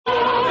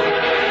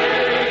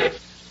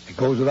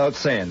Goes without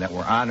saying that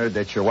we're honored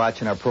that you're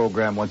watching our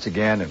program once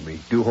again, and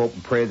we do hope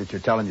and pray that you're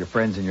telling your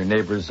friends and your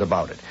neighbors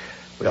about it.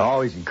 We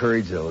always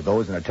encourage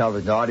those in our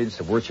television audience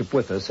to worship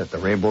with us at the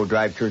Rainbow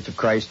Drive Church of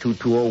Christ,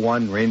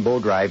 2201 Rainbow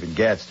Drive in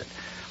Gadsden.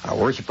 Our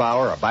worship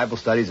hour, our Bible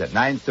studies at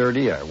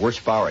 9:30, our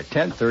worship hour at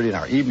 10:30, and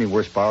our evening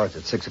worship hour is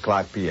at 6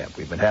 o'clock p.m.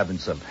 We've been having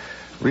some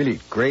really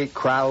great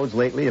crowds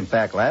lately. In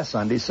fact, last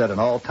Sunday set an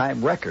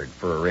all-time record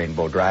for a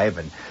Rainbow Drive,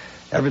 and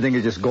everything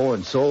is just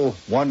going so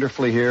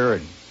wonderfully here,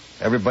 and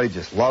everybody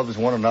just loves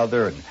one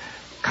another, and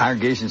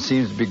congregation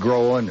seems to be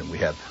growing, and we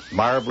have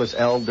marvelous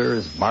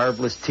elders,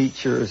 marvelous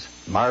teachers,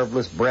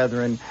 marvelous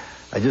brethren.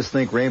 I just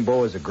think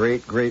Rainbow is a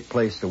great, great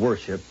place to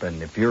worship,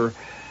 and if you're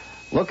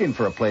looking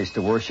for a place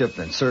to worship,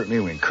 then certainly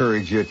we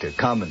encourage you to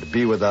come and to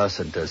be with us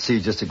and to see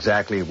just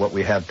exactly what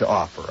we have to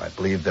offer. I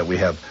believe that we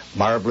have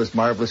marvelous,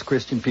 marvelous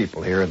Christian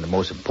people here, and the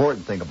most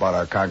important thing about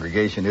our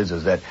congregation is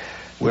that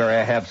where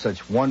I have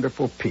such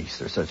wonderful peace.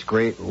 There's such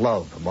great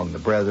love among the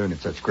brethren and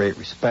such great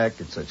respect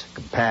and such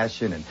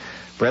compassion. And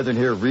brethren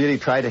here really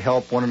try to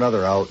help one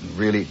another out and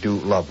really do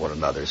love one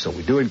another. So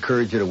we do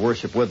encourage you to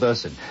worship with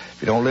us. And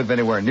if you don't live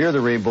anywhere near the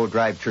Rainbow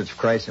Drive Church of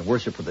Christ, and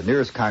worship with the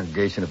nearest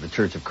congregation of the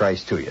Church of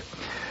Christ to you.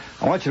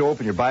 I want you to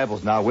open your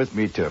Bibles now with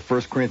me to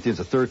 1 Corinthians,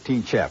 the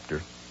 13th chapter,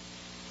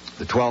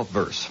 the 12th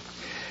verse.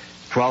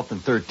 12th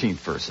and 13th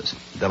verses.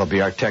 That'll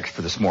be our text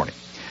for this morning.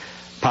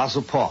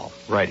 Apostle Paul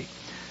writing,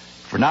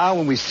 "For now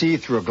when we see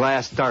through a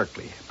glass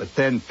darkly, but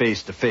then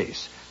face to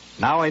face.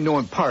 Now I know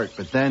in part,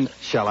 but then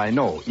shall I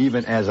know,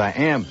 even as I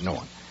am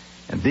known.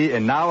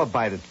 And now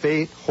abideth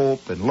faith,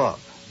 hope, and love,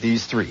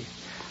 these three.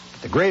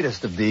 But the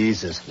greatest of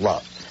these is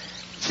love."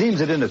 It seems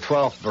that in the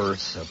 12th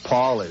verse,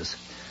 Paul is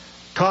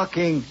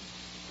talking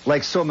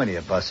like so many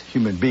of us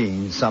human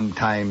beings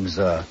sometimes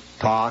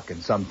talk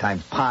and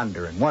sometimes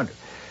ponder and wonder.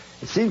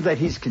 It seems that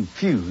he's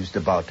confused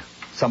about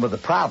some of the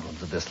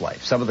problems of this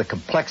life, some of the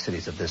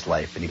complexities of this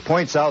life. And he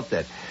points out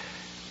that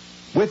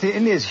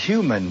within his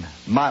human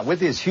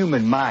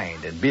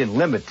mind and being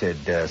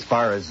limited as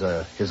far as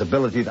his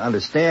ability to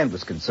understand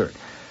was concerned,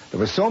 there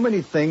were so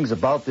many things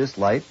about this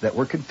life that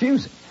were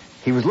confusing.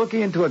 He was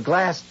looking into a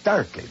glass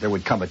darkly. There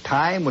would come a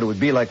time when it would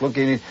be like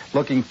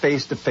looking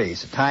face to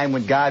face, a time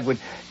when God would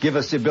give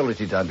us the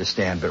ability to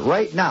understand. But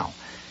right now,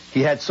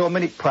 he had so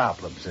many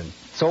problems and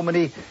so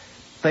many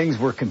things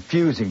were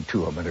confusing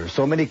to him, and there were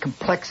so many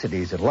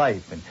complexities in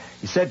life. And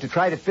he said to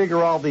try to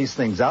figure all these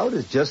things out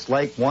is just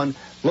like one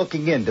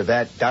looking into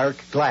that dark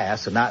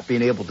glass and not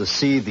being able to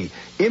see the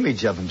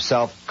image of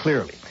himself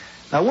clearly.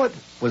 Now, what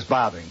was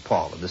bothering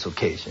Paul on this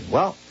occasion?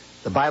 Well,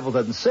 the Bible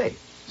doesn't say,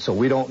 so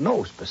we don't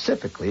know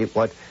specifically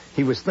what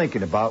he was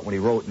thinking about when he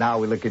wrote, "Now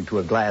we look into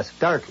a glass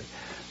darkly."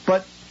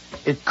 But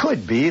it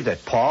could be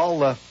that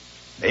Paul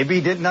maybe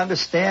he didn't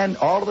understand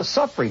all of the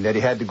suffering that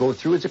he had to go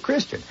through as a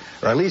Christian,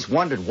 or at least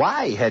wondered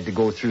why he had to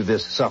go through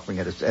this suffering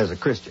as a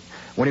Christian.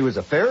 When he was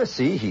a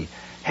Pharisee, he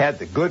had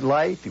the good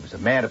life. He was a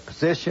man of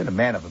position, a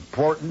man of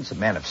importance, a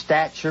man of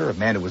stature, a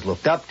man who was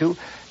looked up to.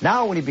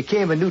 Now, when he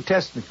became a New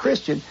Testament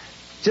Christian,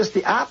 just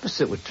the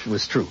opposite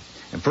was true.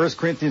 In 1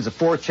 Corinthians, the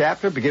 4th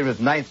chapter, beginning with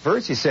the 9th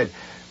verse, he said,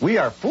 "We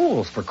are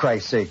fools for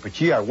Christ's sake, but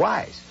ye are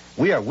wise.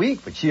 We are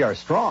weak, but ye are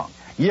strong.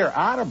 Ye are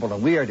honorable,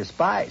 and we are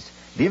despised.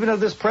 And even of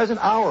this present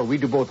hour we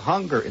do both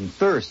hunger and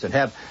thirst, and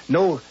have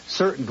no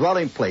certain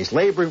dwelling place,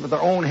 laboring with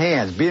our own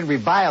hands, being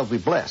reviled we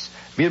bless,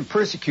 being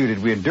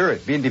persecuted we endure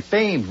it, being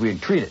defamed we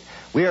entreat it.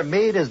 We are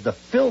made as the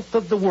filth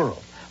of the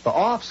world, the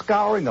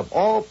offscouring of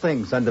all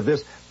things unto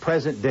this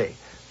present day."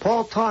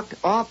 Paul talked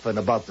often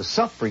about the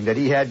suffering that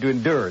he had to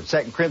endure. In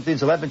 2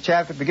 Corinthians 11th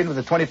chapter, beginning with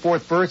the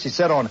 24th verse, he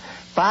said on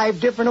 5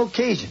 different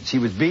occasions he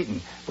was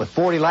beaten with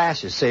 40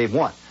 lashes, save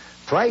one.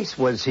 Thrice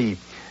was he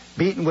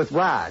beaten with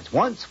rods.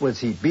 Once was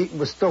he beaten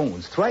with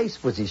stones.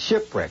 Thrice was he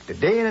shipwrecked. A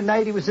day and a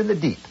night he was in the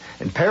deep,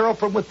 in peril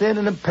from within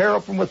and in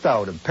peril from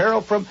without, in peril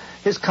from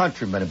his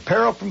countrymen, in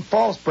peril from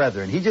false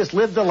brethren. He just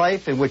lived a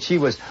life in which he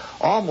was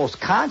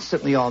almost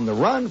constantly on the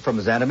run from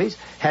his enemies,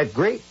 had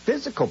great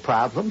physical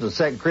problems. In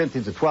 2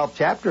 Corinthians, the 12th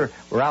chapter,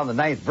 around the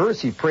 9th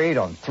verse, he prayed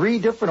on 3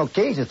 different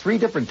occasions, 3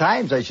 different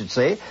times, I should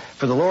say,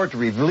 for the Lord to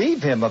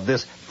relieve him of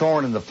this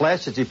thorn in the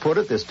flesh, as he put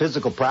it, this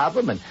physical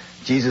problem. And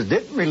Jesus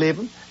didn't relieve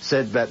him,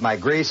 said that my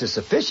grace is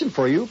sufficient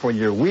for you, for when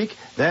you're weak,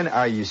 then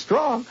are you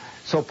strong.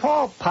 So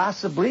Paul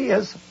possibly,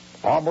 as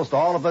almost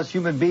all of us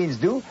human beings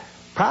do,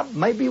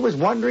 maybe was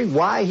wondering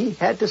why he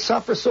had to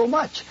suffer so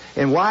much,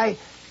 and why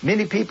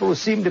many people who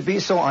seem to be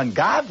so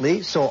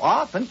ungodly so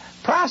often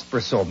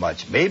prosper so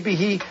much. Maybe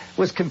he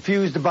was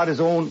confused about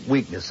his own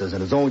weaknesses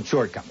and his own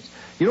shortcomings.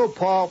 You know,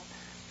 Paul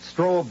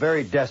strove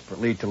very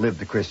desperately to live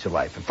the Christian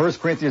life. In 1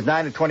 Corinthians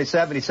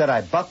 9:27, he said,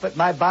 "I buffet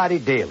my body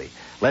daily,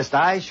 lest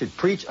I should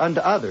preach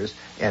unto others,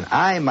 and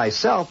I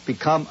myself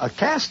become a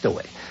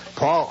castaway."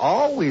 Paul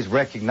always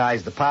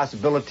recognized the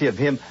possibility of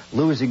him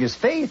losing his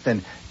faith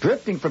and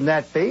drifting from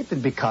that faith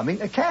and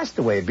becoming a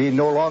castaway, being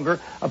no longer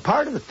a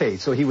part of the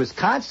faith. So he was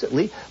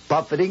constantly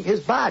buffeting his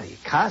body,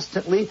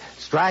 constantly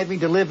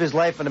striving to live his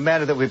life in a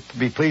manner that would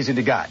be pleasing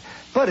to God.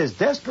 But as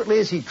desperately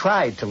as he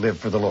tried to live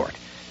for the Lord,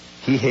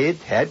 he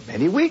had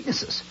many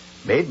weaknesses.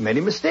 made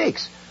many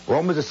mistakes.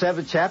 Romans, the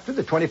 7th chapter,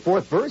 the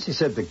 24th verse, he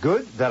said, the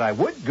good that I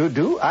would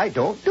do, I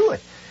don't do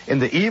it.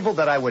 And the evil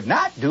that I would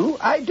not do,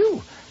 I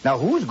do. Now,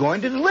 who's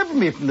going to deliver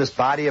me from this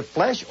body of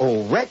flesh?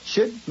 Oh,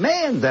 wretched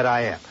man that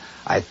I am.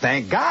 I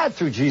thank God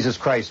through Jesus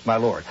Christ, my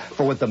Lord.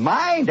 For with the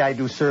mind I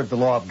do serve the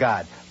law of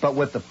God, but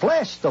with the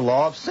flesh, the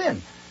law of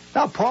sin.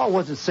 Now, Paul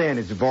wasn't saying,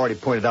 as you've already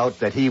pointed out,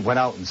 that he went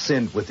out and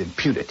sinned with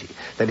impunity,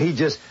 that he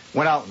just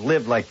went out and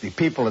lived like the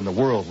people in the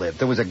world lived.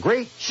 There was a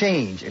great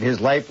change in his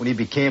life when he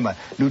became a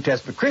New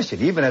Testament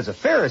Christian. Even as a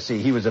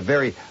Pharisee, he was a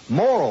very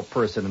moral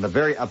person and a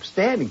very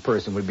upstanding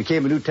person. When he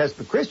became a New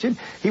Testament Christian,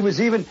 he was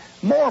even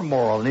more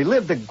moral, and he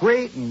lived a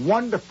great and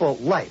wonderful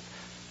life.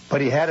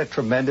 But he had a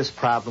tremendous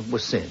problem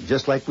with sin,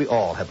 just like we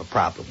all have a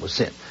problem with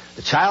sin.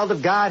 The child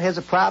of God has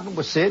a problem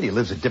with sin. He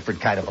lives a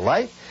different kind of a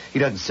life. He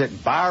doesn't sit in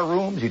bar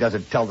rooms. He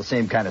doesn't tell the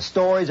same kind of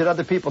stories that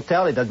other people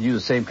tell. He doesn't use the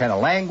same kind of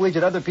language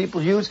that other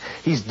people use.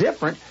 He's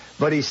different,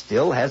 but he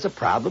still has a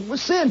problem with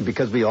sin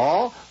because we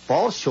all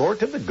fall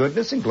short of the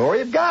goodness and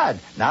glory of God.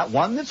 Not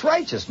one that's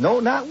righteous. No,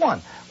 not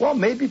one. Well,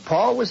 maybe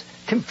Paul was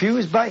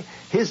confused by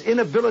his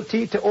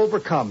inability to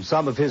overcome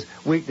some of his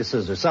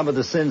weaknesses or some of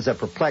the sins that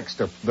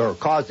perplexed or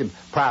caused him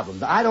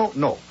problems. I don't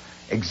know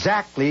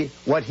exactly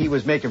what he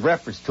was making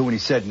reference to when he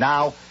said,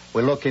 now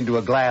we look into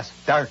a glass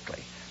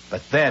darkly,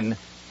 but then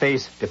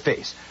face to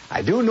face.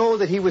 I do know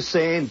that he was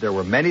saying there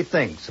were many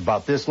things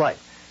about this life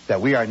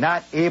that we are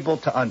not able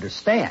to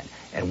understand.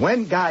 And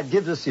when God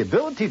gives us the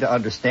ability to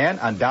understand,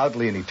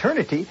 undoubtedly in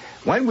eternity,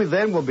 when we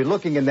then will be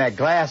looking in that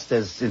glass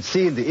and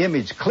seeing the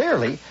image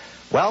clearly,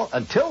 well,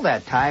 until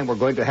that time, we're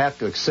going to have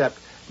to accept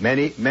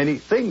many, many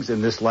things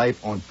in this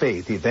life on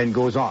faith. He then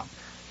goes on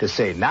to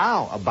say,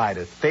 now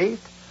abideth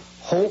faith,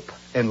 hope,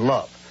 and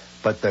love.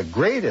 But the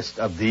greatest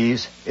of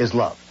these is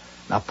love.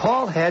 Now,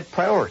 Paul had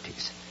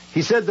priorities.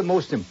 He said the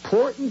most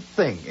important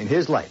thing in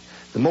his life,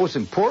 the most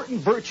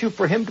important virtue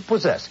for him to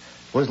possess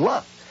was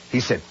love. He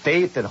said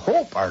faith and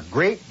hope are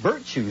great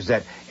virtues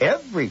that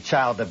every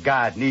child of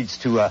God needs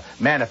to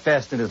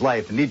manifest in his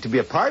life and need to be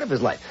a part of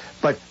his life.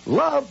 But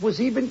love was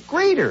even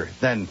greater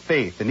than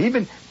faith and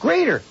even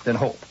greater than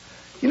hope.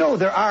 You know,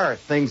 there are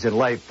things in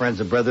life, friends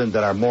and brethren,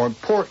 that are more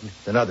important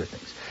than other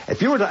things.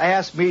 If you were to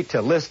ask me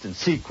to list in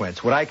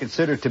sequence what I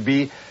consider to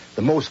be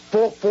the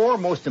four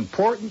most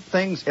important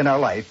things in our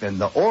life in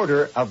the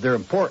order of their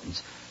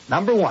importance,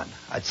 number one,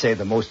 I'd say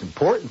the most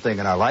important thing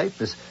in our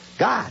life is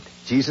God,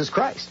 Jesus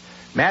Christ.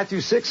 Matthew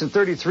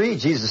 6:33,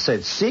 Jesus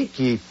said, seek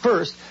ye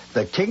first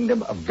the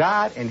kingdom of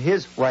God and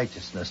his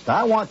righteousness. Now,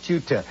 I want you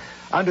to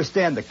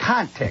understand the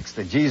context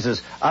that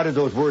Jesus uttered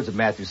those words of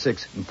Matthew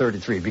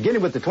 6:33.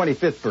 Beginning with the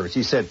 25th verse,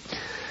 he said,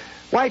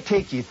 why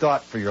take ye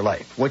thought for your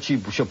life, what ye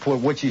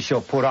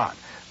shall put on?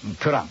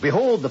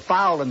 Behold the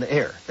fowl in the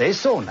air. They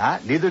sow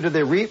not, neither do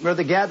they reap, nor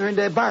they gather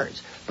into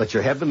barns. But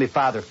your heavenly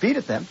Father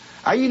feedeth them.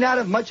 Are ye not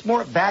of much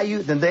more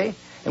value than they?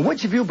 And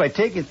which of you, by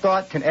taking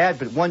thought, can add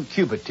but 1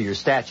 cubit to your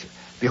stature?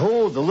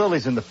 Behold the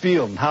lilies in the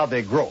field, and how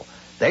they grow.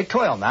 They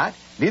toil not,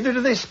 neither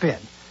do they spin.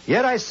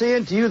 Yet I say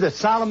unto you that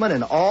Solomon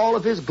in all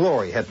of his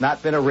glory hath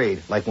not been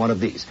arrayed like one of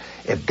these.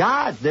 If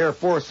God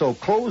therefore so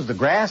clothes the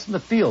grass in the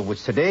field,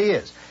 which today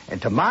is,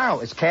 and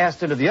tomorrow is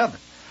cast into the oven,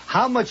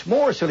 how much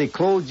more shall he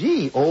clothe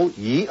ye, O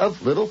ye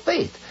of little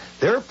faith?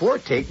 Therefore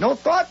take no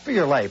thought for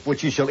your life,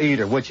 which ye shall eat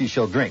or which ye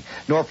shall drink,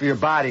 nor for your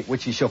body,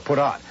 which ye shall put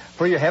on.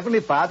 For your heavenly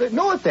Father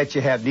knoweth that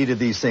ye have need of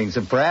these things,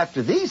 and for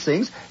after these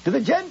things do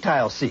the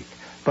Gentiles seek.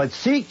 But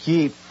seek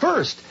ye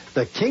first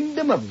the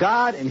kingdom of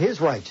God and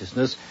his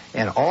righteousness,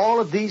 and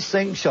all of these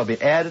things shall be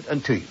added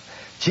unto you.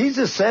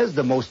 Jesus says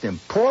the most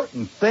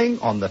important thing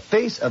on the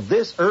face of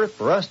this earth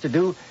for us to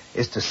do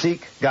is to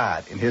seek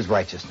God and his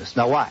righteousness.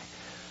 Now, why?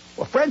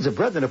 Well, friends and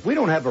brethren, if we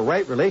don't have a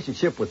right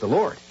relationship with the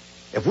Lord,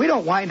 if we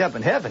don't wind up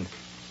in heaven,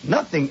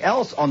 nothing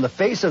else on the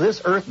face of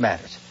this earth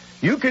matters.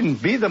 You can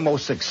be the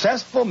most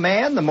successful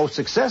man, the most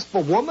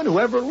successful woman who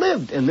ever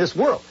lived in this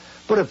world.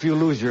 But if you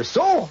lose your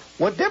soul,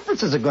 what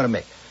difference is it going to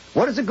make?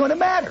 What is it going to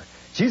matter?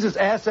 Jesus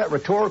asked that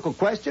rhetorical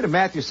question in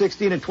Matthew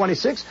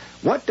 16:26.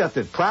 What doth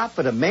it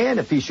profit a man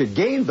if he should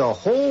gain the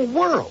whole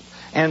world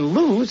and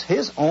lose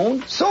his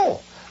own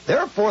soul?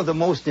 Therefore, the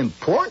most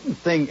important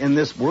thing in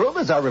this world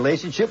is our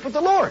relationship with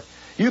the Lord.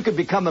 You could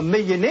become a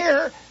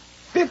millionaire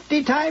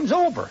 50 times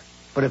over.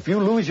 But if you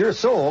lose your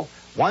soul,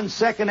 1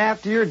 second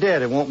after you're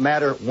dead, it won't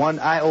matter one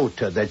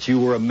iota that you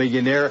were a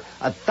millionaire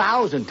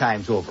 1,000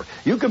 times over.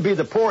 You can be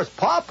the poorest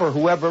pauper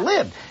who ever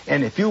lived.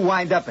 And if you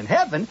wind up in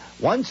heaven,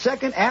 1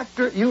 second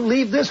after you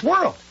leave this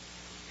world,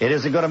 it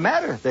isn't going to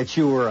matter that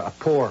you were a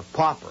poor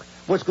pauper.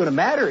 What's going to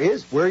matter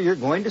is where you're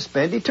going to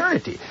spend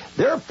eternity.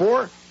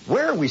 Therefore,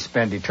 where we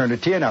spend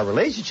eternity in our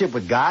relationship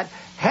with God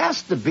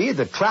has to be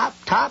the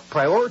top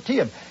priority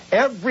of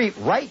every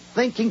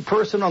right-thinking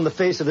person on the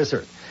face of this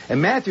earth.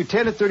 In Matthew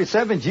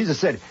 10:37, Jesus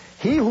said,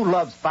 he who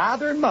loves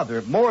father and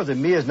mother more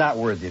than me is not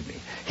worthy of me.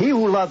 He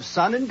who loves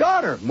son and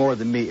daughter more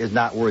than me is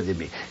not worthy of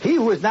me. He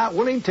who is not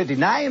willing to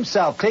deny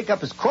himself, take up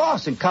his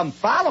cross, and come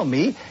follow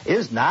me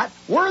is not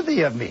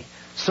worthy of me.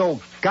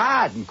 So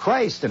God and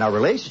Christ and our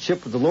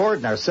relationship with the Lord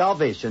and our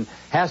salvation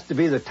has to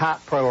be the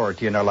top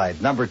priority in our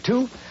lives. Number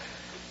two,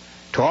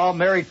 to all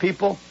married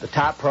people, the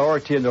top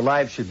priority in their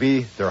lives should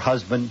be their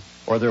husband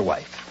or their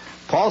wife.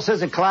 Paul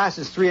says in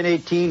Colossians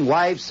 3:18,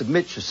 wives,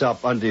 submit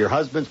yourself unto your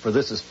husbands, for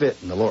this is fit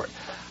in the Lord.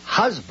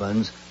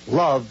 Husbands,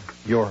 love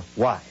your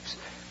wives.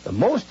 The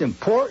most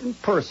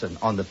important person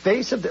on the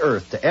face of the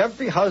earth to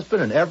every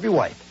husband and every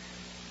wife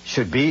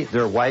should be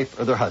their wife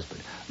or their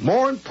husband.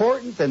 More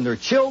important than their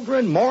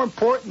children, more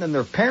important than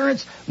their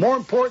parents, more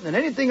important than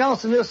anything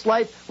else in this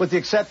life, with the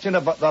exception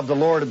of the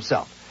Lord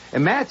himself.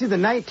 In Matthew, the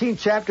 19th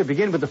chapter,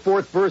 beginning with the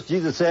 4th verse,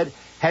 Jesus said,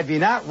 have ye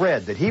not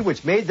read that he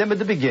which made them at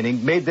the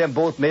beginning made them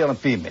both male and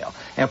female?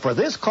 And for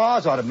this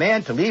cause ought a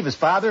man to leave his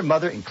father and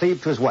mother and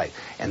cleave to his wife.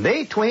 And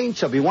they twain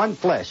shall be one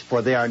flesh,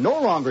 for they are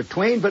no longer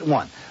twain but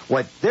one.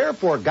 What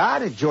therefore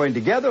God has joined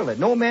together, let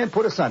no man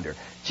put asunder.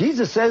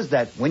 Jesus says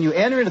that when you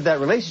enter into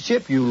that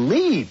relationship, you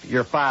leave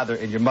your father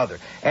and your mother,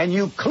 and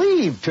you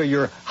cleave to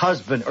your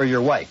husband or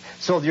your wife.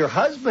 So your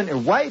husband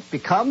and wife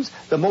becomes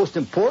the most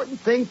important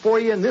thing for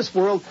you in this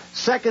world,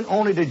 second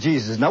only to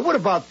Jesus. Now, what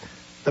about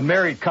the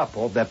married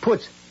couple that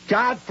puts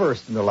God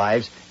first in their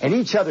lives and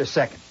each other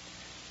second?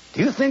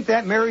 Do you think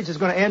that marriage is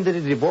going to end in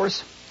a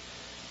divorce?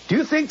 Do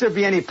you think there'd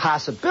be any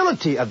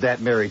possibility of that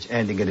marriage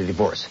ending in a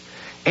divorce?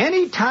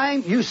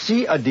 Anytime you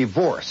see a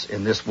divorce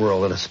in this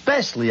world, and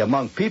especially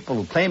among people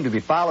who claim to be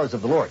followers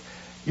of the Lord,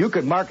 you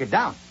could mark it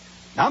down.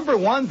 Number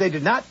one, they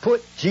did not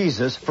put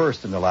Jesus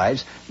first in their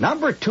lives.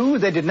 Number two,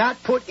 they did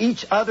not put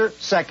each other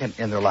second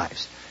in their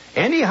lives.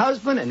 Any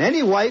husband and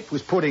any wife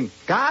who's putting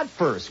God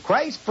first,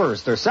 Christ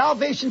first, their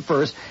salvation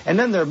first, and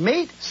then their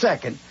mate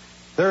second,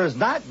 there is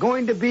not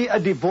going to be a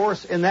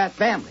divorce in that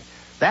family.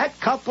 That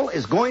couple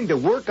is going to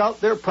work out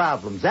their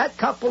problems. That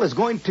couple is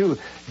going to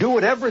do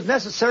whatever is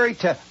necessary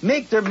to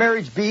make their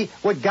marriage be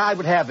what God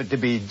would have it to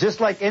be.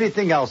 Just like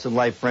anything else in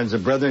life, friends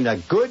and brethren, a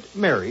good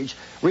marriage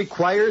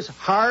requires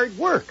hard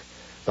work.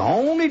 The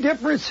only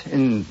difference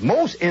in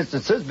most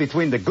instances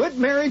between the good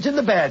marriage and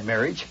the bad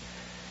marriage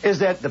is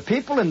that the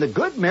people in the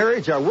good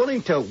marriage are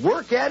willing to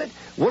work at it,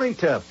 willing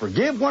to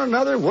forgive one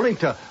another, willing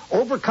to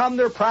overcome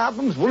their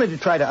problems, willing to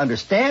try to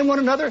understand one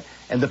another,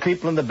 and the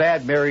people in the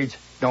bad marriage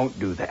don't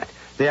do that.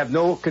 They have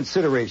no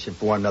consideration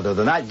for one another.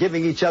 They're not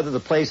giving each other the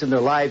place in their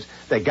lives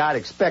that God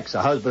expects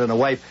a husband and a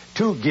wife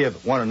to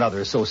give one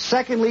another. So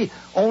secondly,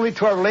 only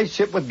to our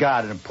relationship with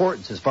God, in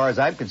importance as far as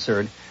I'm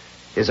concerned,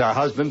 is our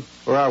husband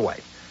or our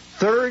wife.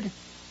 Third,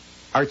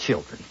 our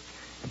children.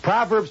 In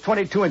Proverbs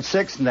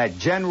 22:6, in that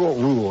general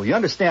rule, you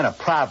understand a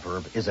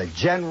proverb is a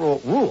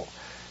general rule.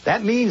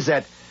 That means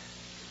that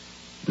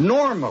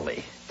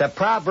normally that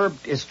proverb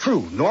is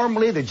true.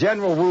 Normally the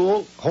general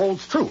rule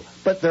holds true.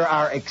 But there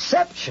are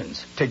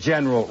exceptions to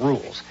general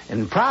rules.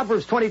 In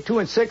Proverbs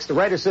 22:6, the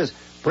writer says,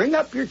 bring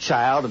up your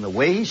child in the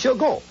way he shall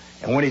go,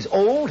 and when he's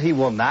old, he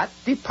will not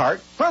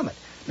depart from it.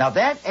 Now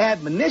that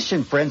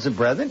admonition, friends and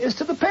brethren, is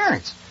to the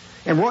parents.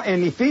 In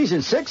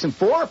Ephesians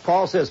 6:4,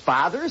 Paul says,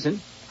 fathers, and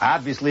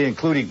obviously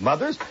including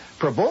mothers,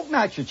 provoke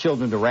not your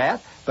children to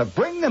wrath, but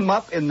bring them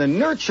up in the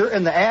nurture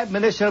and the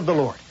admonition of the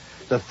Lord.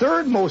 The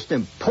third most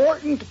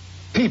important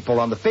people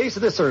on the face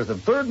of this earth, the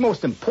third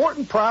most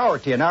important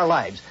priority in our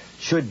lives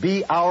should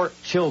be our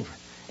children,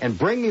 and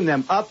bringing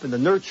them up in the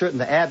nurture and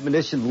the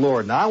admonition of the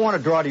Lord. Now, I want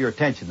to draw to your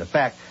attention the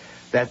fact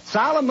that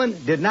Solomon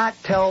did not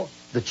tell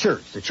the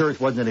church. The church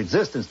wasn't in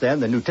existence then,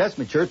 the New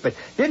Testament church, but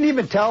didn't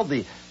even tell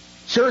the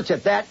church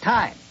at that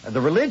time, the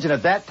religion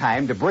at that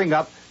time, to bring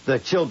up the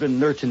children,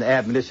 nurture, and the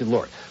admonition of the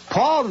Lord.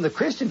 Paul in the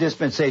Christian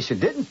dispensation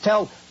didn't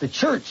tell the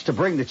church to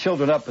bring the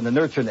children up in the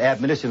nurture and the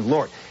admonition of the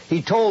Lord.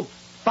 He told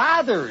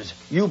fathers,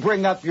 you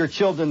bring up your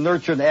children,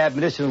 nurture, and the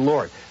admonition of the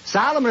Lord.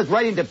 Solomon is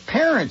writing to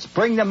parents,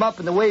 bring them up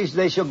in the ways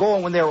they shall go,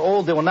 and when they are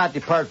old, they will not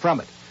depart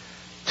from it.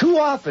 Too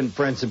often,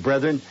 friends and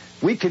brethren,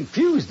 we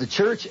confuse the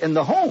church and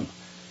the home.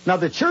 Now,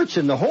 the church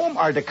and the home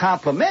are to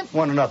complement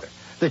one another.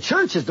 The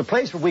church is the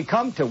place where we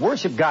come to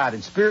worship God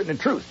in spirit and in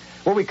truth,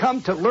 where we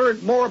come to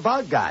learn more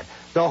about God.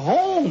 The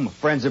home,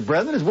 friends and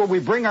brethren, is where we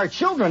bring our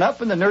children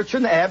up in the nurture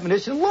and the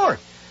admonition of the Lord.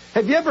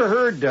 Have you ever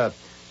heard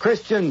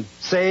Christians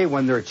say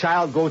when their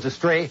child goes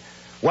astray,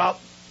 well,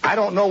 I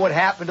don't know what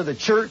happened to the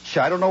church.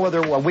 I don't know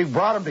whether we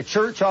brought him to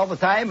church all the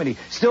time and he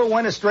still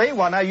went astray.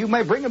 Well, now you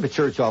might bring him to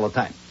church all the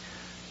time.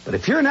 But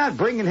if you're not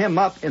bringing him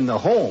up in the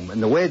home in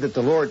the way that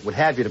the Lord would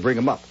have you to bring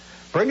him up,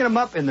 bringing him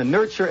up in the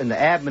nurture and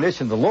the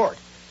admonition of the Lord,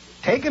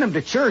 taking him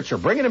to church or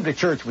bringing him to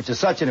church, which is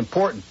such an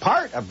important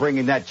part of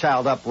bringing that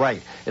child up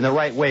right in the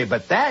right way,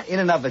 but that in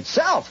and of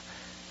itself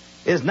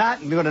is not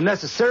going to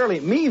necessarily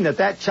mean that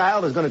that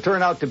child is going to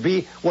turn out to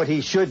be what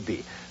he should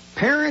be.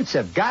 Parents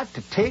have got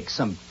to take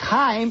some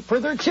time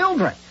for their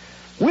children.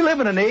 We live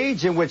in an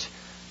age in which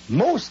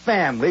most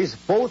families,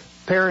 both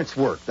parents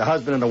work, the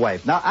husband and the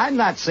wife. Now, I'm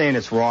not saying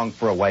it's wrong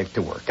for a wife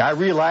to work. I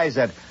realize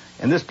that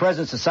in this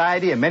present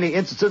society, in many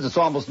instances, it's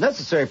almost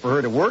necessary for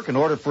her to work in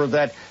order for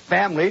that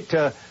family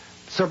to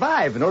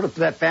survive, in order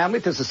for that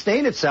family to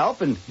sustain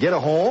itself and get a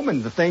home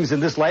and the things in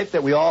this life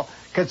that we all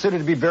consider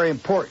to be very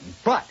important.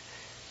 But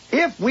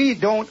If we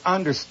don't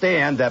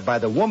understand that by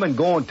the woman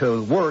going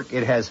to work,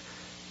 it has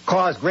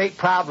caused great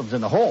problems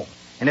in the home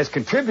and has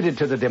contributed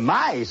to the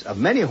demise of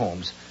many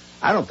homes,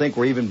 I don't think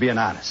we're even being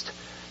honest.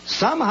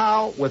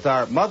 Somehow, with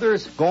our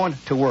mothers going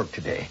to work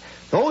today,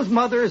 those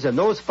mothers and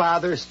those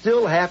fathers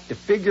still have to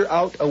figure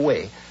out a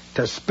way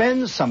to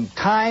spend some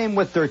time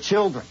with their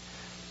children.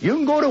 You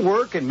can go to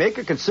work and make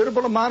a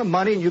considerable amount of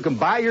money, and you can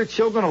buy your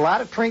children a lot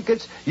of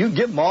trinkets. You can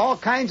give them all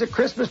kinds of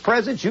Christmas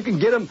presents. You can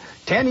get them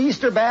 10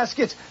 Easter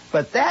baskets.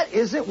 But that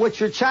isn't what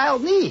your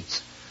child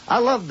needs. I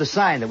love the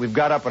sign that we've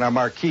got up on our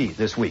marquee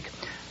this week.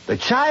 The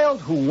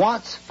child who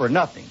wants for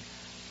nothing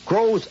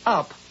grows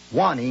up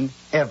wanting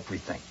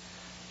everything.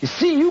 You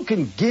see, you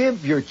can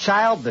give your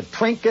child the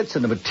trinkets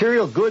and the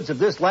material goods of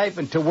this life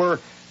until where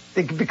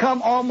they can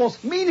become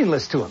almost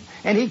meaningless to him.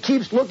 And he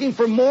keeps looking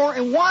for more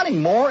and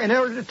wanting more in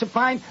order to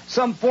find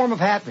some form of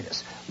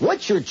happiness.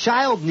 What your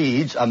child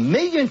needs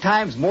 1,000,000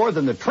 times more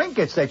than the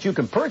trinkets that you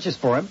can purchase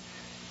for him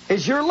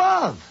is your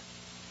love,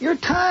 your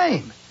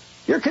time,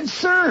 your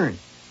concern,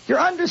 your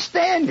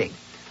understanding.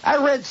 I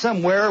read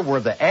somewhere where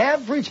the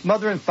average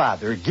mother and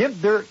father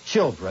give their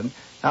children,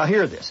 now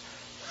hear this,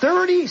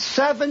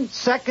 37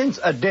 seconds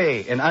a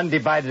day in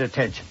undivided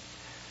attention.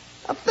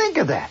 Now think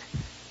of that.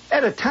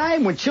 At a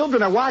time when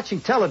children are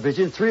watching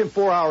television 3 and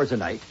 4 hours a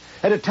night,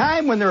 at a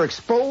time when they're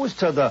exposed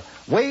to the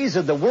ways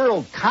of the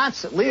world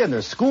constantly in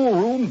their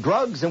schoolroom,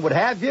 drugs and what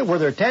have you, where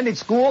they're attending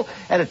school,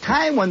 at a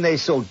time when they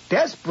so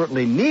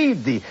desperately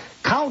need the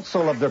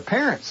counsel of their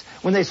parents,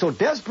 when they so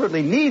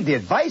desperately need the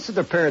advice of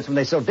their parents, when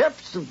they so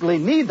desperately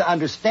need the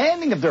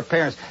understanding of their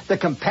parents, the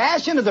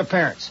compassion of their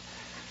parents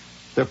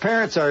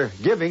are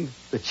giving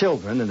the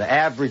children, in the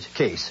average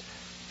case,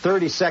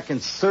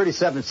 37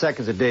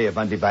 seconds a day of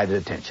undivided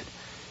attention.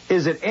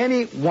 Is it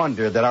any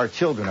wonder that our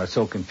children are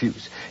so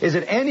confused? Is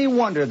it any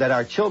wonder that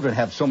our children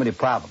have so many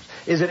problems?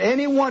 Is it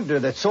any wonder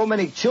that so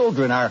many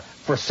children are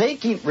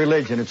forsaking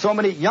religion and so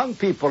many young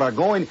people are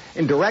going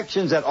in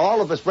directions that all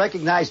of us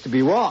recognize to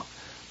be wrong?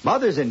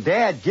 Mothers and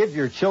dad, give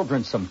your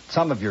children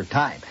some of your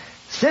time.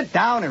 Sit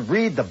down and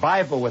read the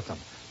Bible with them.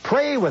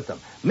 Pray with them.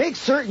 Make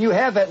certain you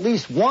have at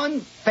least one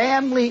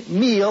family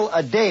meal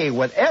a day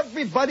when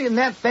everybody in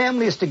that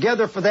family is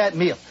together for that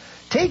meal.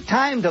 Take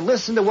time to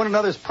listen to one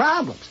another's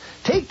problems.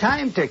 Take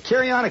time to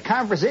carry on a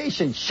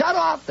conversation. Shut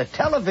off the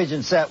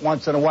television set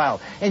once in a while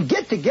and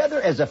get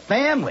together as a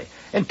family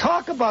and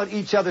talk about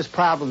each other's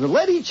problems and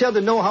let each other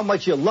know how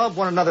much you love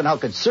one another and how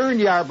concerned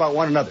you are about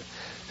one another.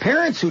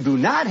 Parents who do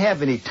not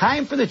have any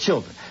time for the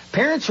children,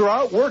 parents who are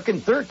out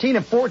working 13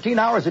 and 14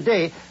 hours a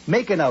day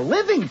making a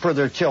living for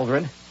their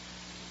children,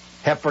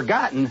 have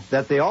forgotten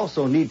that they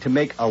also need to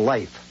make a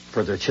life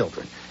for their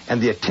children.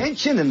 And the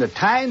attention and the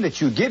time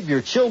that you give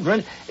your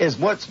children is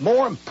what's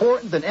more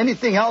important than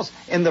anything else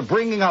in the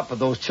bringing up of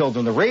those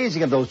children, the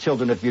raising of those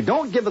children. If you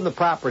don't give them the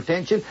proper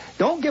attention,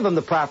 don't give them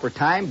the proper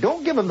time,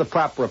 don't give them the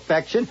proper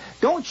affection,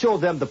 don't show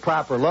them the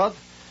proper love,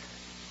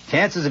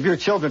 chances of your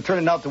children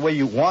turning out the way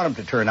you want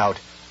them to turn out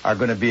are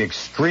going to be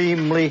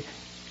extremely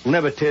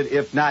limited,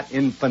 if not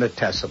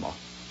infinitesimal.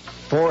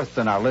 Fourth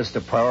on our list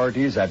of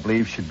priorities, I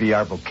believe, should be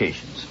our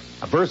vocations.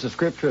 A verse of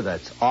Scripture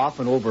that's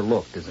often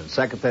overlooked is in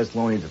 2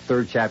 Thessalonians, the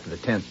 3rd chapter, the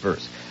 10th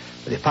verse.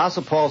 The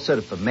Apostle Paul said,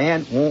 if a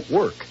man won't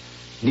work,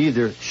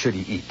 neither should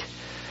he eat.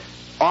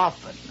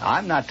 Often, now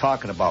I'm not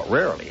talking about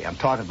rarely, I'm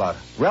talking about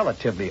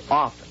relatively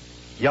often,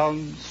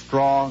 young,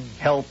 strong,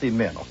 healthy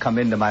men will come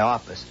into my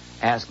office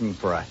asking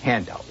for a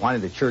handout,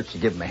 wanting the church to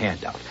give them a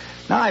handout.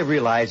 Now, I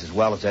realize as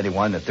well as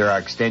anyone that there are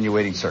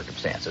extenuating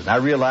circumstances. And I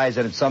realize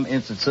that in some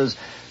instances,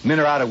 men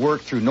are out of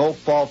work through no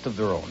fault of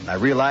their own. And I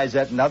realize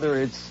that in other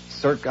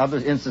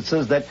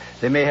instances that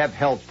they may have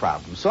health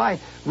problems. So I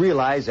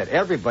realize that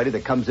everybody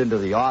that comes into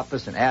the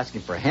office and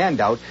asking for a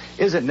handout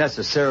isn't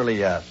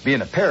necessarily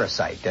being a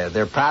parasite.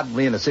 They're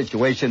probably in a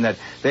situation that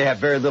they have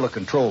very little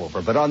control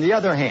over. But on the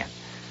other hand,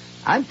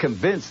 I'm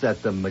convinced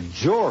that the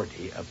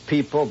majority of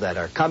people that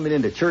are coming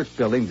into church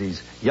buildings,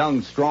 these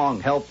young,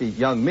 strong, healthy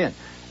young men,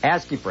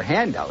 asking for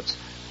handouts,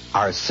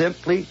 are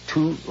simply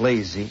too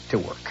lazy to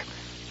work.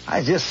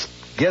 I just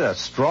get a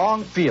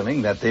strong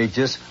feeling that they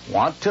just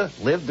want to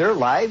live their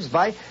lives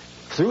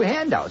through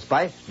handouts,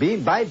 by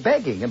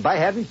begging and by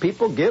having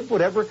people give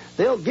whatever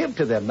they'll give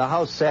to them. Now,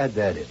 how sad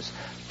that is.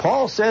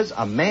 Paul says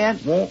a man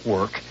won't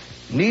work,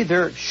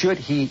 neither should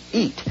he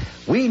eat.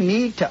 We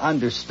need to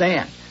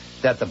understand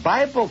that the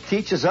Bible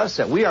teaches us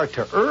that we are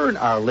to earn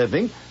our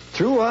living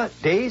through a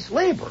day's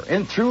labor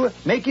and through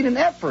making an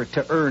effort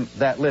to earn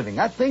that living.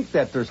 I think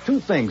that there's two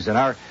things in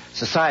our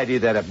society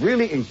that have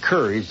really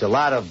encouraged a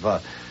lot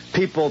of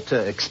people to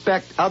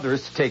expect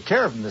others to take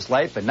care of them in this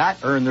life and not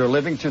earn their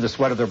living through the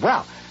sweat of their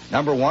brow.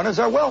 Number one is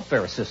our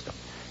welfare system.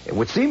 It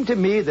would seem to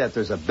me that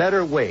there's a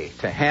better way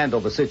to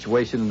handle the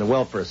situation in the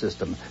welfare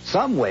system.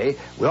 Some way,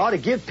 we ought to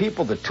give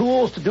people the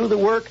tools to do the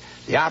work,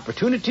 the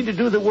opportunity to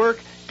do the work,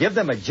 give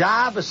them a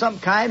job of some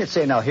kind and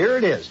say, now here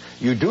it is.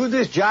 You do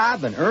this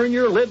job and earn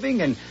your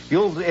living, and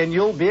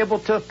you'll be able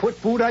to put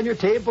food on your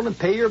table and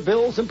pay your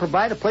bills and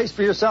provide a place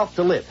for yourself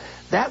to live.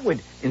 That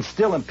would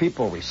instill in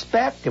people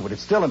respect. It would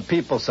instill in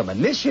people some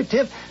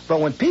initiative. But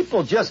when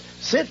people just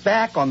sit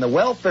back on the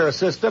welfare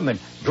system and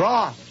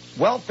draw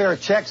welfare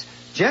checks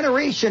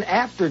generation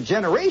after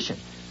generation,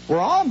 we're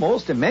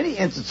almost, in many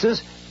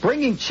instances,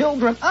 bringing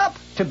children up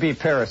to be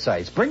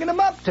parasites, bringing them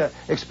up to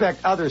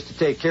expect others to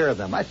take care of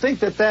them. I think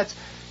that that's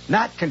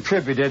not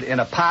contributed in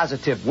a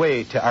positive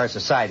way to our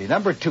society.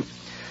 Number two,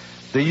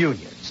 the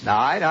unions. Now,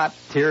 I'm not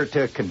here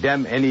to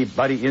condemn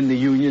anybody in the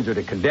unions or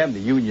to condemn the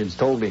unions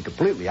totally and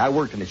completely. I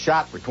worked in a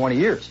shop for 20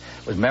 years,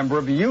 was a member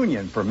of a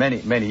union for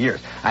many, many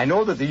years. I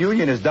know that the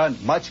union has done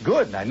much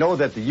good, and I know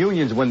that the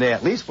unions, when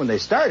they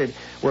started,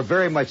 were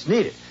very much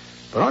needed.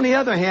 But on the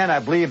other hand, I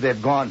believe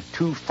they've gone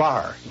too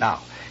far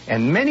now.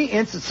 In many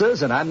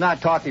instances, and I'm not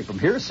talking from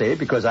hearsay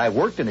because I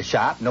worked in a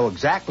shop, know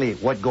exactly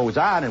what goes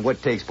on and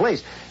what takes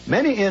place.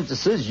 Many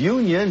instances,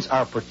 unions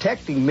are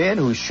protecting men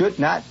who should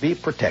not be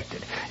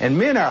protected. And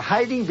men are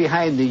hiding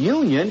behind the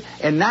union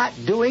and not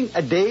doing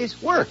a day's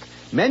work.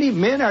 Many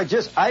men are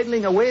just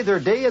idling away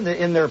their day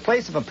in their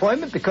place of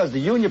employment because the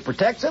union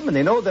protects them, and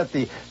they know that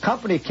the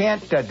company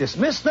can't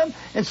dismiss them,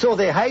 and so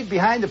they hide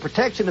behind the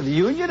protection of the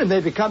union, and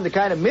they become the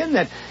kind of men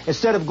that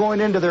instead of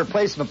going into their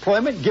place of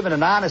employment, given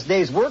an honest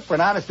day's work for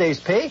an honest day's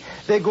pay,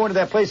 they go into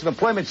that place of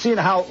employment seeing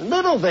how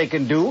little they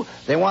can do.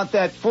 They want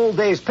that full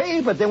day's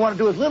pay, but they want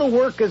to do as little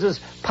work as is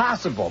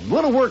possible. As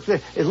little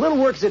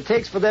work as it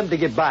takes for them to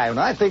get by, and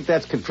I think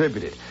that's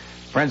contributed,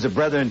 friends and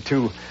brethren,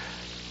 to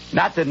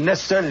not the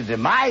necessarily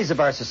demise of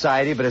our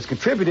society, but has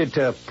contributed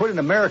to putting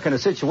America in a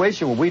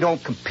situation where we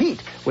don't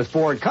compete with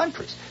foreign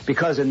countries.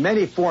 Because in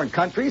many foreign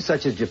countries,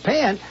 such as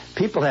Japan,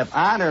 people have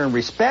honor and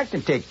respect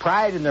and take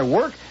pride in their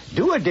work,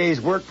 do a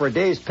day's work for a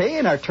day's pay,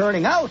 and are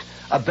turning out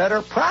a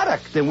better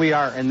product than we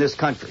are in this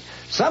country.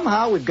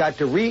 Somehow we've got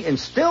to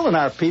reinstill in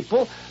our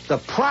people the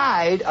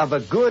pride of a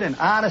good and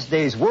honest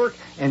day's work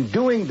and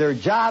doing their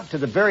job to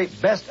the very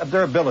best of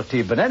their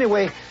ability. But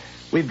anyway,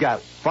 we've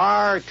got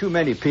far too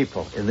many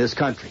people in this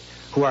country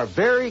who are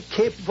very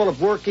capable of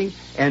working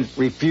and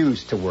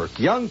refuse to work.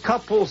 Young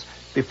couples,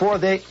 before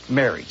they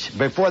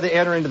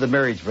enter into the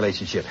marriage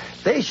relationship,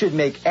 they should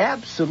make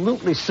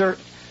absolutely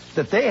certain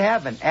that they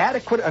have an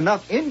adequate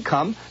enough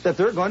income that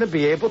they're going to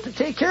be able to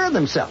take care of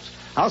themselves.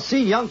 I'll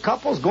see young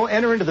couples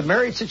enter into the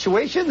marriage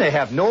situation. They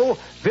have no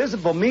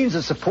visible means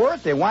of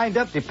support. They wind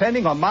up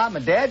depending on mom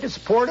and dad to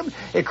support them.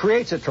 It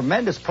creates a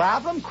tremendous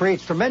problem,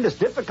 creates tremendous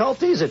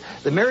difficulties. And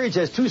the marriage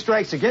has two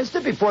strikes against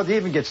it before they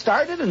even get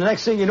started. And the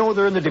next thing you know,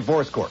 they're in the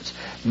divorce courts.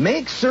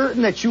 Make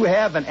certain that you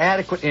have an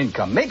adequate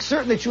income. Make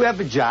certain that you have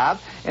a job.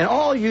 And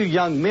all you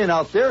young men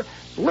out there,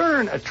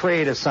 learn a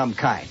trade of some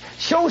kind.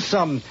 Show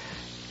some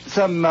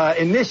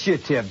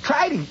initiative.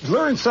 Try to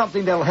learn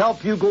something that will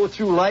help you go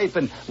through life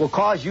and will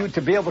cause you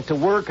to be able to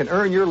work and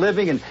earn your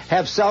living and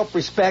have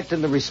self-respect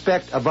and the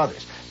respect of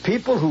others.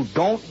 People who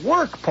don't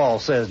work, Paul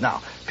says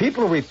now,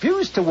 people who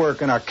refuse to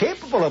work and are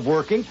capable of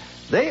working,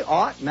 they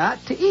ought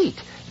not to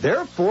eat.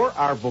 Therefore,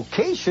 our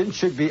vocation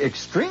should be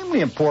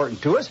extremely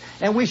important to us,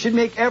 and we should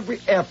make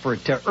every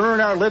effort to earn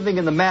our living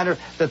in the manner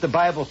that the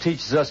Bible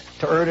teaches us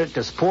to earn it,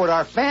 to support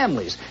our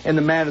families in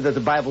the manner that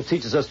the Bible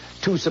teaches us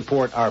to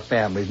support our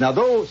families. Now,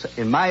 those,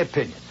 in my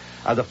opinion,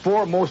 are the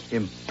four most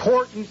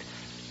important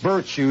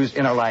virtues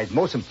in our lives,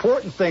 most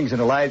important things in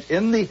our lives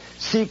in the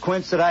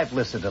sequence that I've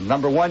listed them.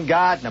 Number one,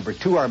 God. Number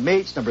two, our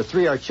mates. Number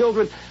three, our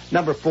children.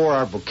 Number four,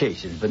 our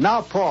vocations. But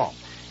now Paul,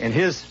 in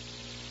his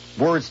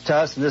words to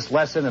us in this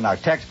lesson and our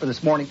text for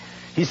this morning,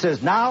 he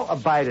says, now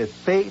abideth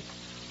faith,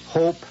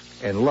 hope,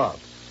 and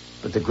love.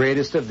 But the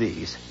greatest of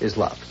these is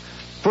love.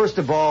 First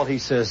of all, he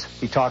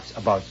talks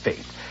about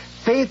faith.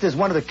 Faith is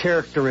one of the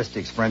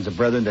characteristics, friends and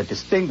brethren, that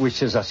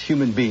distinguishes us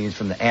human beings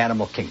from the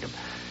animal kingdom.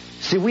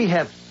 See, we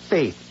have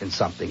faith in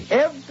something.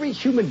 Every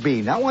human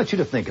being, now I want you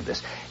to think of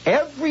this,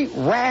 every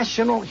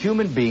rational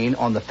human being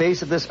on the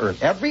face of this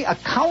earth, every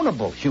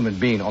accountable human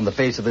being on the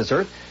face of this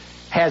earth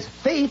has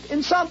faith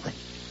in something.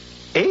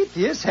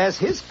 Atheist has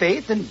his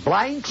faith in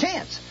blind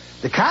chance.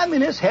 The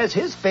communist has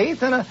his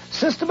faith in a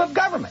system of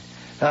government.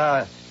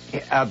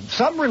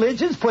 Some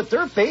religions put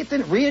their faith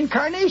in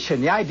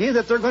reincarnation, the idea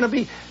that they're going to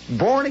be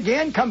born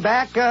again, come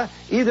back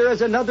either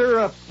as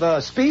another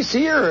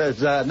species or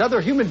as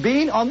another human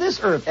being on this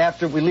earth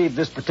after we leave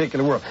this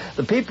particular world.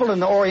 The people in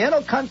the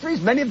Oriental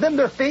countries, many of them,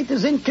 their faith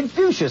is in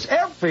Confucius.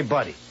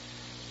 Everybody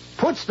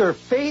puts their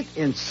faith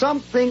in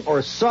something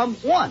or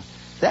someone.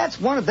 That's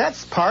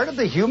part of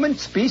the human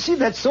species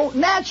that's so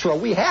natural.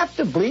 We have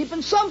to believe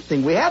in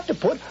something. We have to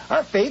put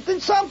our faith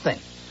in something.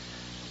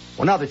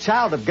 Well, now, the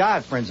child of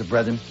God, friends and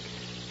brethren,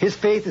 his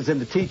faith is in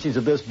the teachings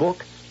of this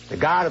book, the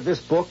God of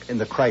this book, and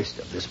the Christ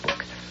of this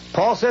book.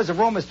 Paul says in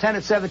Romans 10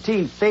 and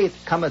 17, faith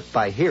cometh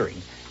by hearing,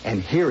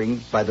 and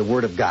hearing by the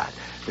word of God.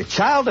 The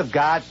child of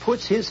God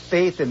puts his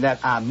faith in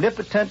that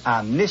omnipotent,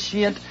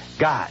 omniscient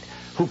God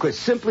who could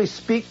simply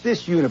speak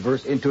this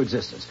universe into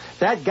existence.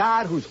 That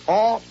God who's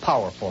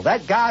all-powerful.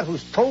 That God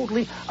who's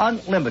totally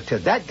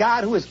unlimited. That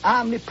God who is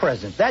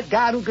omnipresent. That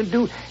God who can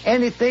do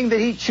anything that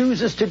he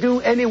chooses to do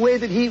any way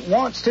that he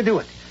wants to do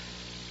it.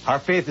 Our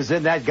faith is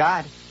in that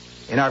God,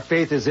 and our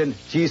faith is in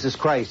Jesus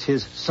Christ,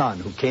 his Son,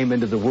 who came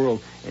into the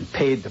world and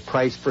paid the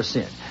price for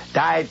sin,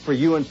 died for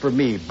you and for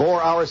me,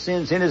 bore our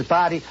sins in his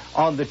body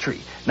on the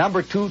tree.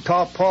 Number two,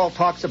 Paul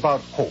talks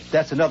about hope.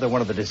 That's another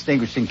one of the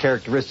distinguishing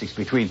characteristics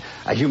between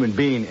a human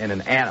being and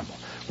an animal.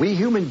 We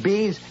human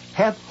beings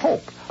have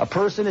hope. A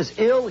person is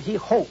ill, he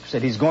hopes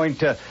that he's going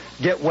to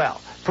get well.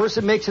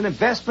 Person makes an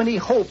investment, he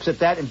hopes that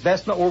that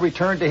investment will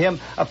return to him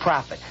a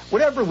profit.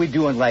 Whatever we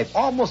do in life,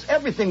 almost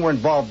everything we're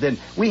involved in,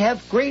 we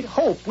have great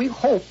hope. We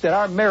hope that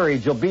our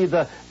marriage will be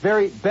the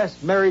very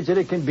best marriage that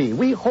it can be.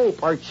 We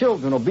hope our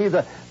children will be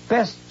the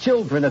best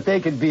children that they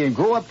can be and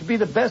grow up to be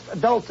the best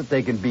adults that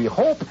they can be.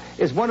 Hope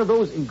is one of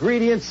those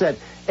ingredients that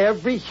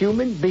every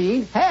human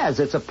being has.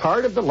 It's a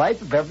part of the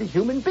life of every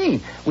human being.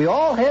 We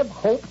all have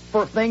hope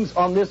for things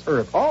on this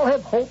earth. All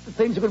have hope that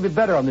things are going to be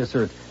better on this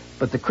earth.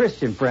 But the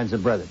Christian, friends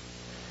and brethren,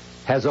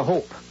 has a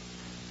hope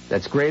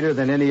that's greater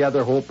than any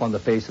other hope on the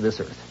face of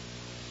this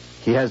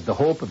earth. He has the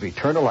hope of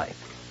eternal life,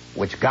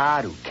 which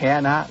God, who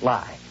cannot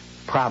lie,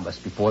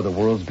 promised before the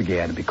worlds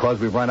began. And because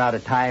we've run out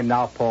of time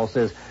now, Paul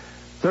says,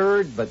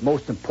 third, but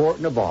most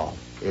important of all,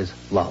 is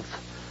love.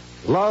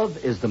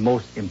 Love is the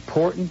most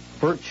important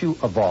virtue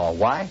of all.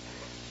 Why?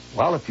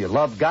 Well, if you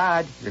love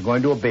God, you're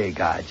going to obey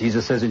God.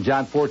 Jesus says in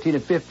John 14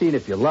 and 15,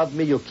 if you love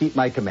me, you'll keep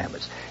my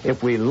commandments.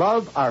 If we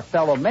love our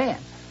fellow man,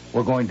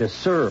 we're going to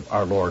serve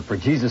our Lord. For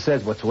Jesus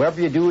says, whatsoever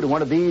you do to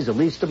one of these, the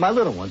least of my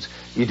little ones,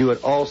 you do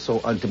it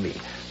also unto me.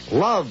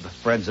 Love,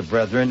 friends and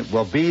brethren,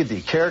 will be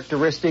the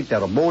characteristic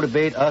that will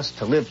motivate us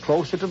to live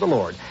closer to the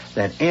Lord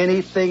than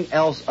anything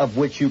else of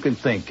which you can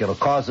think. It'll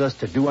cause us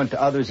to do unto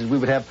others as we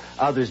would have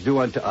others do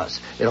unto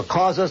us. It'll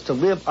cause us to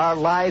live our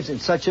lives in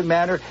such a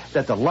manner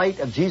that the light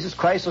of Jesus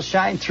Christ will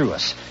shine through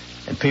us,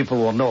 and people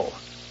will know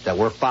that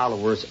we're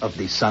followers of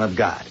the Son of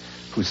God,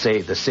 who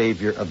saved the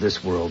Savior of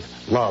this world.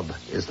 Love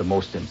is the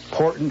most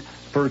important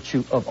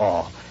virtue of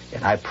all.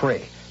 And I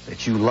pray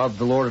that you love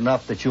the Lord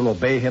enough that you'll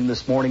obey him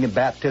this morning in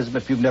baptism.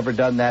 If you've never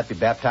done that, be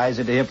baptized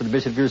into him for the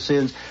remission of your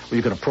sins, where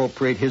you can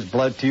appropriate his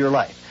blood to your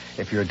life.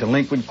 If you're a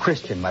delinquent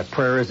Christian, my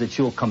prayer is that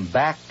you'll come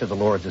back to the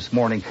Lord this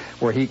morning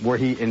where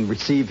he and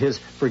receive his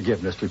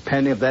forgiveness,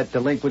 repenting of that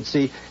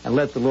delinquency, and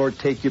let the Lord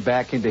take you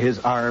back into his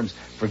arms,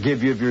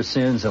 forgive you of your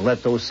sins, and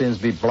let those sins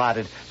be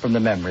blotted from the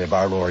memory of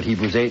our Lord.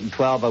 Hebrews 8 and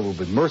 12, I will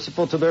be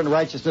merciful to their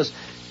unrighteousness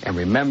and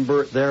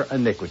remember their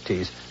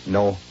iniquities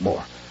no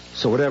more.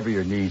 So whatever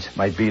your needs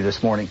might be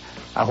this morning,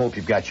 I hope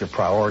you've got your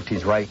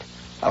priorities right.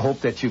 I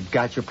hope that you've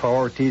got your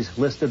priorities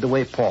listed the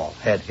way Paul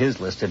had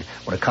his listed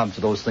when it comes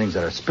to those things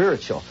that are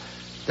spiritual,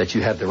 that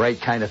you have the right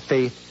kind of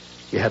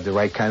faith, you have the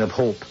right kind of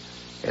hope,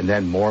 and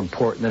then more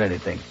important than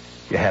anything,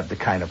 you have the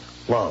kind of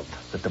love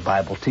that the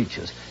Bible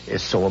teaches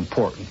is so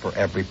important for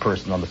every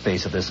person on the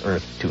face of this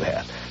earth to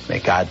have. May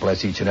God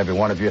bless each and every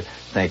one of you.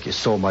 Thank you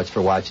so much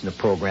for watching the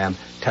program.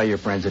 Tell your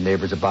friends and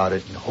neighbors about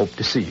it, and hope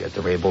to see you at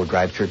the Rainbow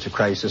Drive Church of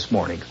Christ this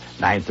morning,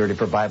 9:30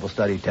 for Bible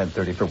study,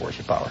 10:30 for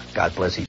worship hour. God bless each.